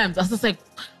several times I was just like,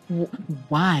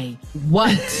 why?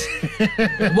 What?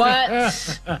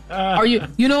 What are you?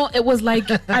 You know, it was like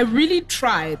I really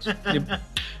tried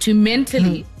to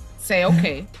mentally say,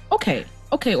 okay,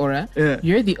 Aura,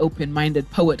 you're the open-minded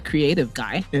poet, creative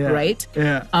guy, right?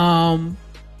 Yeah.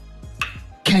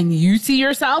 Can you see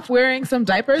yourself wearing some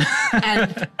diapers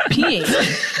and peeing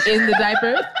in the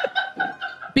diapers?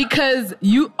 Because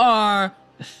you are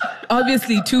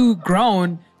obviously too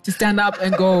grown to stand up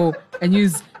and go and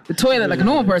use the toilet like a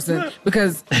normal person,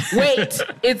 because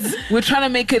we're trying to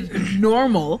make it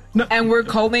normal, and we're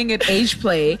calling it age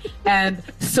play and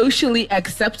socially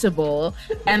acceptable,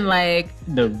 and like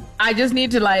I just need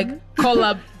to like call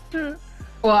up,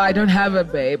 well, I don't have a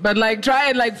bae, but like try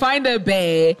and like find a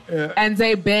bae and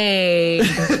say, bae,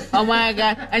 oh my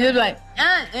god, and just be like,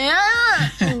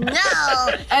 No.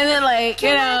 And then like,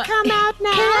 Can I come out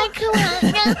now?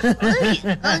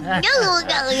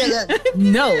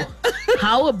 no.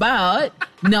 How about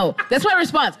no? That's my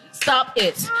response. Stop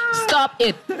it. Stop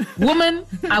it. Woman,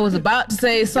 I was about to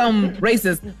say some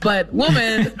racist, but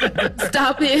woman,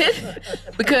 stop it.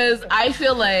 Because I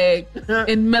feel like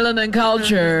in melanin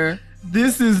culture,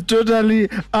 this is totally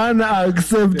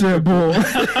unacceptable.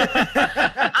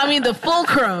 I mean, the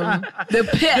fulcrum, the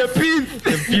pith.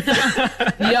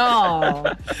 Yo.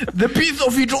 The piece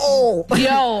of it all.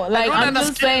 Yo, like, I'm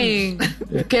just saying,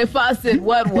 okay, facet,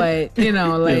 what, you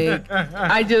know, like,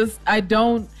 I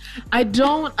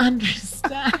don't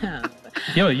understand.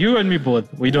 Yo, you and me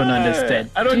both. We don't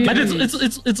understand. I don't. But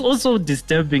it's also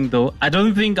disturbing though. I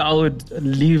don't think I would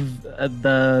leave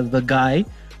the guy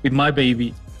with my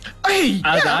baby. Hey,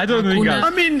 I don't think. I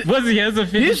mean, because he has a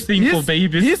fetish thing for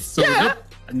babies. So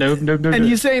no. And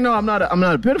you say no, I'm not a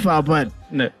pedophile, but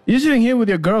no, you're sitting here with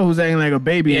your girl who's acting like a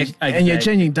baby, and you're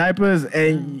changing diapers,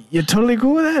 and you're totally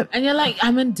cool with that. And you're like,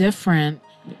 I'm indifferent.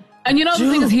 And you know the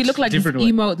thing is, he looked like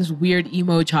this weird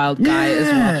emo child guy as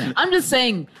well. I'm just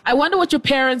saying, I wonder what your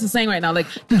parents are saying right now. Like,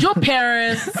 did your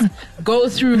parents go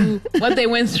through what they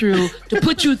went through to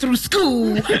put you through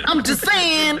school? I'm just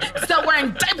saying, start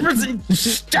wearing diapers and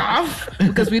stuff,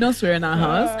 because we don't swear in our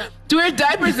house. To wear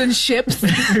diapers and ships,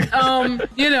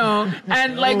 you know,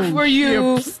 and like for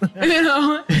you, you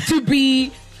know, to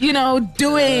be, you know,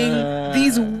 doing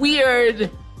these weird.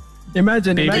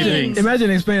 Imagine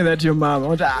explaining that to your mom.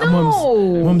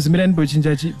 Mom's miren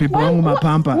bochinja people wangu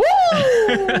mapampa.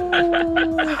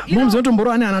 Mom's not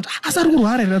mborwana anat asari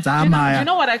kurwarira dzamaya. You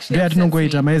know what actually? That no go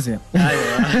ita maize.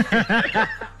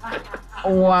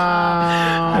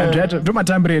 Wow. Do my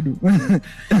time redu.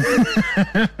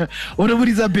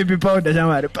 Unoburitsa baby powder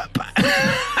chamari papa.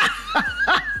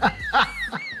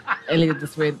 Elliot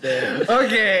just went there.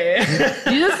 Okay.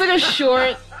 You just took a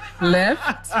short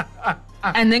left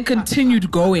and then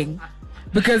continued going.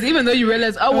 Because even though you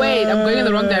realize, oh wait, I'm going in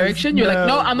the wrong direction, you're like,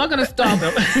 no, I'm not gonna stop.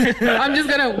 I'm just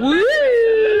gonna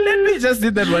let me just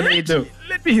hit that 180.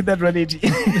 Let me hit that 180.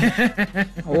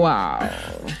 Wow.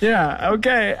 Yeah,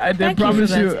 okay. I did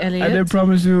promise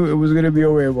you it was gonna be a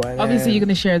weird one. Obviously, you're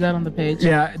gonna share that on the page.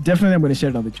 Yeah, definitely I'm gonna share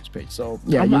it on the juice page. So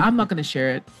yeah, I'm not gonna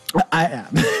share it. I am.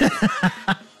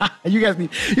 You guys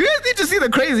need to see the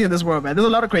crazy in this world, man. There's a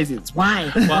lot of craziness. Why?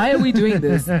 Why are we doing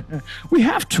this? We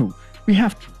have to. We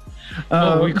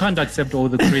can't accept all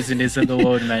the craziness in the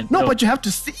world, man. No, but you have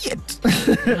to see it.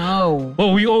 No.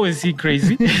 Well, we always see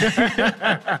crazy,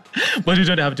 but you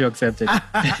don't have to accept it.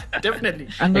 Definitely.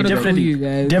 I'm going to fool you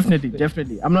guys.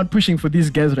 Definitely. I'm not pushing for these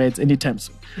guys' rights anytime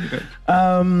soon. Okay.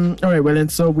 All right, well,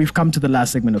 and so we've come to the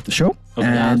last segment of the show,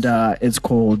 and it's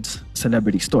called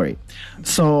Celebrity Story.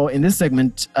 So in this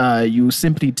segment, you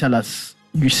simply tell us,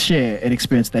 you share an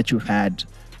experience that you've had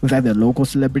with either a local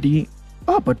celebrity.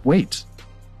 Oh, but wait.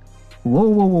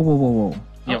 Whoa.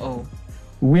 Uh-oh.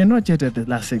 We're not yet at the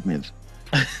last segment.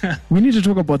 We need to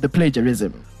talk about the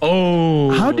plagiarism. Oh.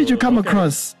 How did you come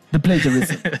across the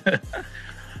plagiarism?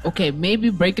 Okay, maybe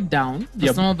break it down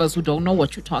for some of us who don't know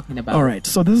what you're talking about. All right,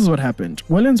 so this is what happened.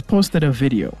 Wellence posted a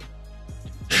video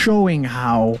showing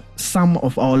how some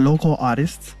of our local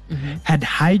artists had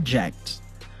hijacked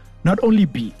not only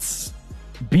beats,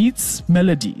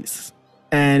 melodies,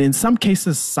 and in some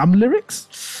cases, some lyrics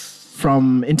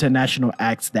from international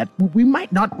acts that we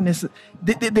might not necessarily...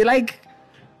 They like...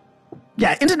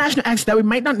 Yeah, international acts that we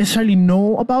might not necessarily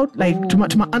know about, like to my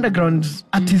underground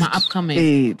artists,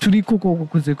 upcoming, to the Koko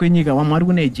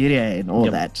Nigeria and all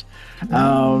that.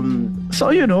 So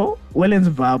you know, Wellence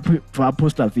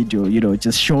post a video, you know,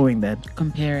 just showing that,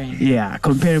 comparing.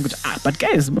 But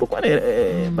guys,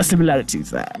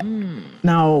 similarities.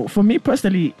 Now, for me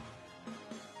personally,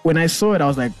 when I saw it, I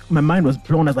was like, my mind was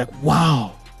blown. I was like,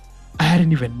 wow, I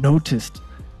hadn't even noticed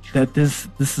that this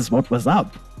is what was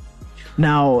up.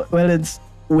 Now, Wellence,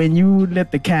 when you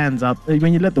let the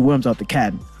worms out the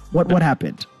can, what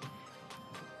happened?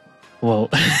 Well,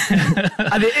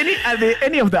 are there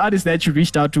any of the artists that you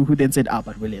reached out to who then said,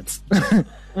 but Wellence?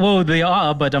 Well, they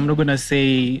are, but I'm not gonna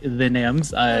say the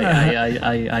names.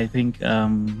 I think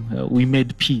we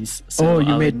made peace. So,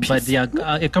 you made peace. But yeah,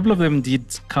 a couple of them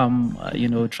did come,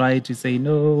 try to say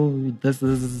no, this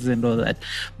and all that.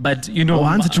 But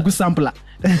sampler.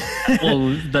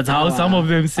 Well, that's how some of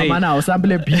them say.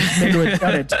 Sample a beat.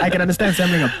 I can understand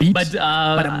sampling a beat, but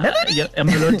a melody, a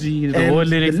melody, the whole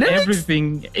lyrics,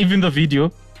 everything, even the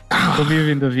video. of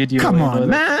even the video. Come on,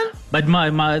 man. But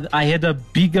I had a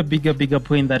bigger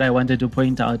point that I wanted to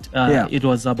point out. It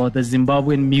was about the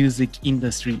Zimbabwean music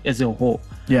industry as a whole.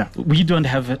 Yeah. We don't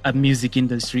have a music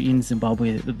industry in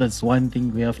Zimbabwe. That's one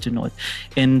thing we have to note.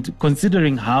 And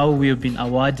considering how we have been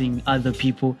awarding other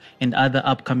people and other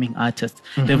upcoming artists,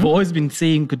 they've always been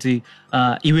saying,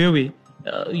 Iwewe,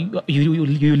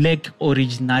 you lack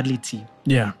originality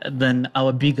than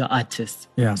our bigger artists.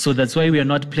 Yeah. So that's why we are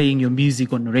not playing your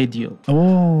music on radio.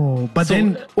 Oh, but so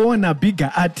then on a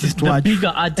bigger artist, the bigger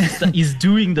artist is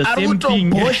doing the same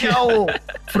thing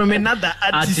from another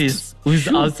artist who's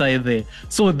outside there.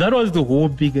 So that was the whole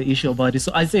bigger issue about it.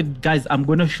 So I said, guys, I'm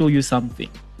going to show you something.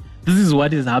 This is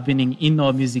what is happening in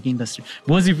our music industry.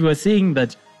 Because if you are saying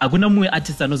that akuna mumwe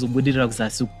artist anozobudira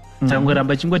kuzasuku,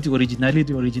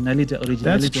 originality.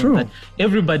 That's true. That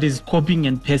everybody's copying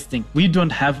and pasting. We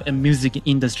don't have a music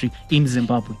industry in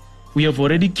Zimbabwe. We have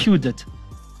already killed it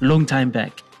long time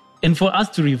back. And for us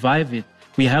to revive it,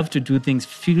 we have to do things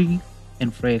freely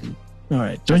and freely. All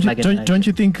right. Don't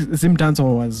you think Zim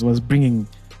Dancehall was bringing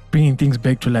things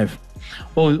back to life?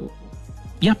 Oh,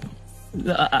 yep.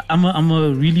 I'm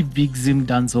a really big Zim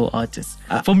Dancehall artist.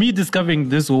 For me, discovering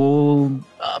this whole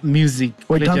music...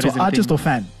 Wait, dancehall artist or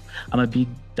fan? I'm a big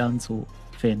dancehall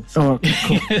fan. So. Oh, okay,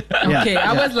 cool. Okay,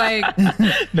 I was like...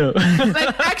 No.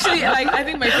 Like, actually, I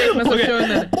think my face must have shown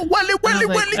that. Wally.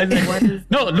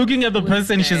 No, looking at the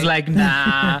person, she's like,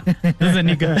 nah, this is a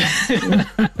nigga.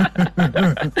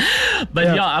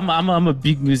 But I'm a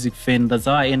big music fan. That's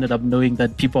how I ended up knowing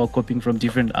that people are copying from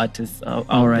different artists out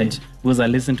there. Because I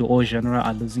listen to all genre,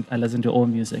 I listen to all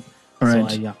music. All right.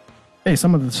 So, Hey,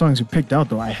 some of the songs you picked out,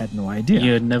 though, I had no idea.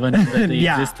 You never knew that they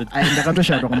existed. Yeah,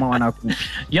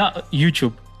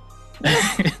 YouTube.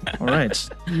 All right.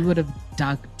 You would have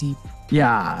dug deep.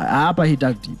 Yeah, but he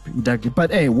dug deep.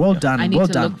 But hey, well done. I need well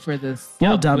to done. look for this.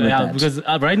 Well done with that. Because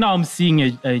right now I'm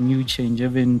seeing a new change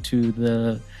even to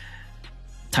the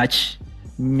touch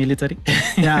military.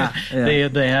 Yeah.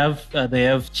 They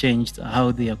have changed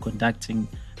how they are conducting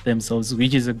themselves,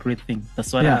 which is a great thing.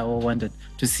 That's what I wanted,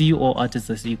 to see all artists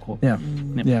as equal. Yeah,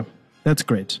 that's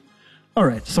great. All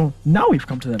right, so now we've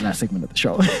come to the last segment of the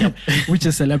show, which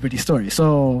is celebrity stories.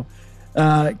 So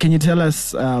can you tell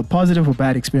us positive or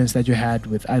bad experience that you had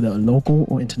with either a local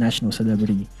or international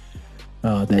celebrity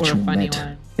that you met?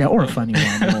 One. Yeah, or a funny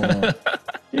one,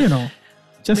 or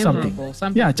just memorable,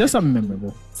 something. Just something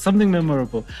memorable. Something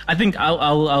memorable. I think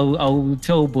I'll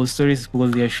tell both stories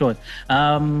because they're short.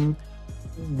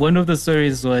 One of the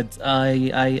stories was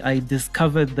I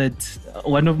discovered that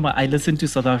I listened to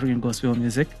South African gospel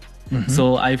music.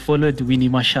 So I followed Winnie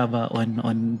Mashaba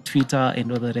on Twitter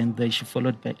and other, and she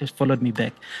followed me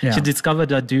back. Yeah. She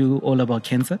discovered I do all about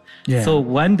cancer. Yeah. So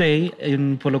one day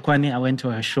in Polokwane, I went to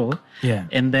her show. Yeah.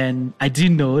 And then I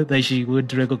didn't know that she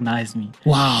would recognize me.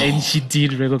 Wow. And she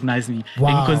did recognize me. Wow.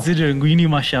 And considering Winnie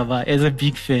Mashaba as a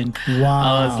big fan, wow.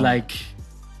 I was like,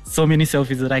 so many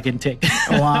selfies that I can take.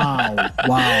 Wow.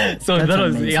 So that's that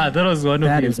was amazing. that was one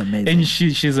that of them. Is amazing. And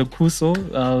she's a cool soul.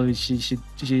 She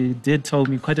did tell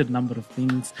me quite a number of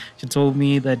things. She told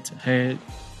me that her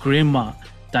grandma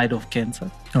died of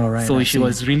cancer. All right. So she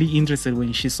was really interested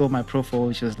when she saw my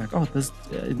profile. She was like, "Oh, this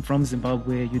from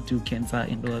Zimbabwe, you do cancer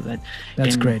and all that."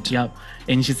 That's great. Yeah.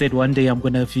 And she said, "One day I'm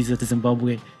gonna visit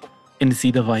Zimbabwe and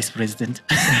see the vice president."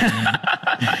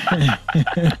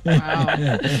 Wow.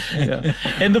 Yeah.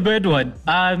 And the bad one,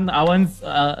 I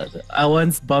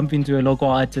once bumped into a local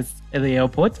artist at the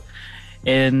airport,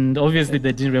 and obviously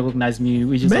they didn't recognize me,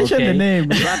 which is Mention okay. the name.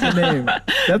 Write the name.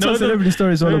 That's what celebrity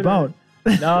story is all about.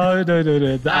 No. Your story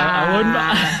is boring.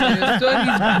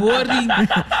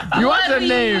 You want the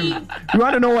name. You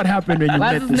want to know what happened when you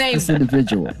What's met his this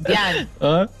individual. Diane.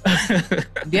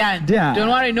 Yeah. Don't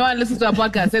worry, no one listens to our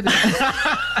podcast. Say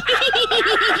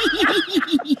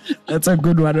That's a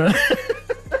good one.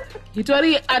 It's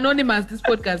already anonymous, this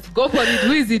podcast. Go for it.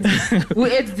 Who is it? Who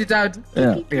edits it out?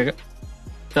 Yeah.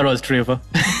 That was Trevor.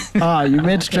 You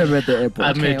met Trevor at the airport.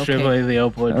 I met Trevor at the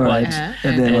airport right. once.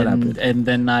 And then what happened? And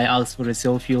then I asked for a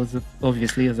selfie,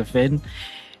 obviously as a fan,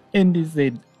 and he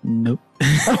said no.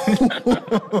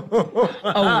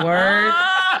 A word.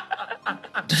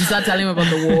 Did you start telling him about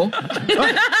the war?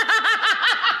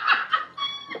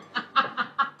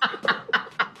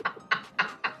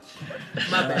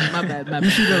 My bad. You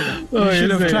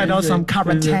should have tried out some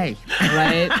karate.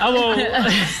 Right?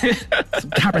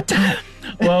 Some karate.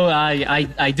 Well,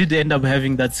 I did end up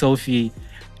having that selfie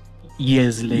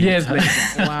years later.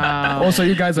 Wow. Also,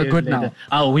 you guys are good now.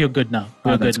 Oh, we are good now.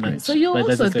 We're good now. So you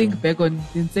also think back on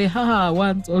and say, haha,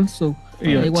 once also.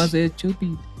 Yeah. It was a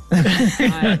stupid.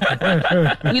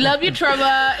 We love you,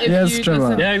 Trevor. If Yes, you Trevor.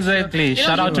 listen. Yeah, exactly. You know,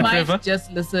 Shout out to he might Trevor.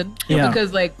 just listen Yeah.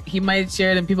 because like he might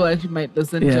share it and people actually might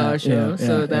listen to our show.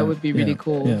 So that would be really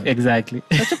cool. Yeah. Exactly.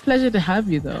 Such a pleasure to have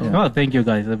you, though. Oh, thank you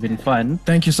guys. It's been fun.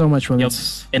 Thank you so much, Yep.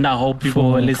 Wellence. And I hope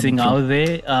people For are listening coming out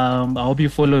there. I hope you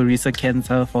follow Risa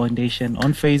Cancer Foundation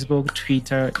on Facebook,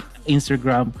 Twitter,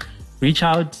 Instagram. Reach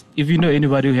out. If you know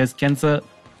anybody who has cancer,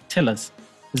 tell us.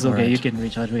 It's okay. Alright. You can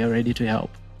reach out. We are ready to help.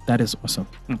 That is awesome.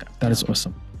 Okay. That is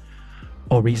awesome.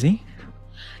 Oh, Reezy?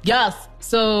 Yes.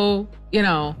 So, you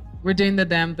know, we're doing the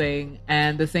damn thing,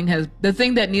 and the thing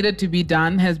that needed to be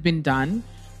done has been done.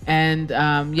 And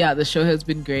the show has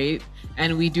been great.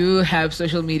 And we do have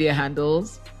social media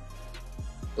handles,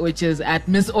 which is at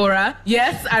Miss Aura.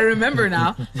 Yes, I remember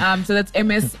now. So that's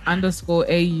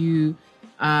MS_AU.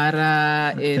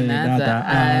 Ara inada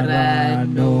ara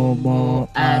no mo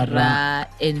ara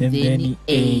indeni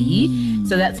a.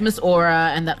 So that's Miss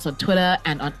Aura, and that's on Twitter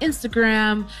and on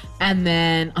Instagram, and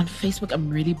then on Facebook.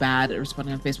 I'm really bad at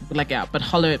responding on Facebook, but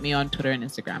holler at me on Twitter and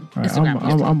Instagram.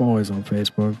 I'm always on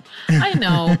Facebook. I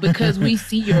know, because we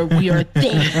see your weird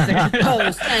things that you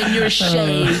post and your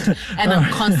shade, and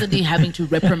I'm constantly having to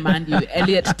reprimand you.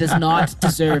 Elliot does not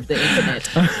deserve the internet.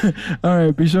 All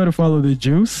right, be sure to follow the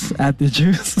Juice at the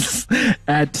Juice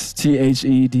at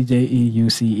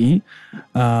THEDJEUCE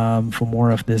for more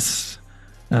of this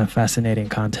fascinating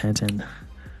content and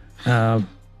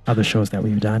other shows that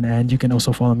we've done. And you can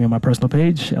also follow me on my personal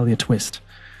page, Elliot Twist.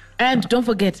 And don't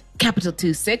forget, capital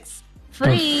 26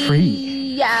 free.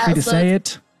 Free. Yeah, Free to say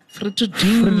it. Free to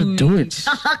Free to do it.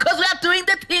 Because we are doing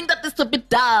the thing that is to be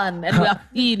done, and we are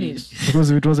finished.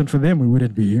 Because if it wasn't for them, we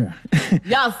wouldn't be here.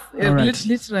 Yes, All right.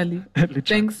 literally.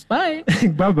 Thanks. Bye.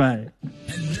 Bye-bye.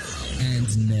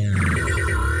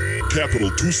 Capital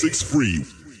 26 Free.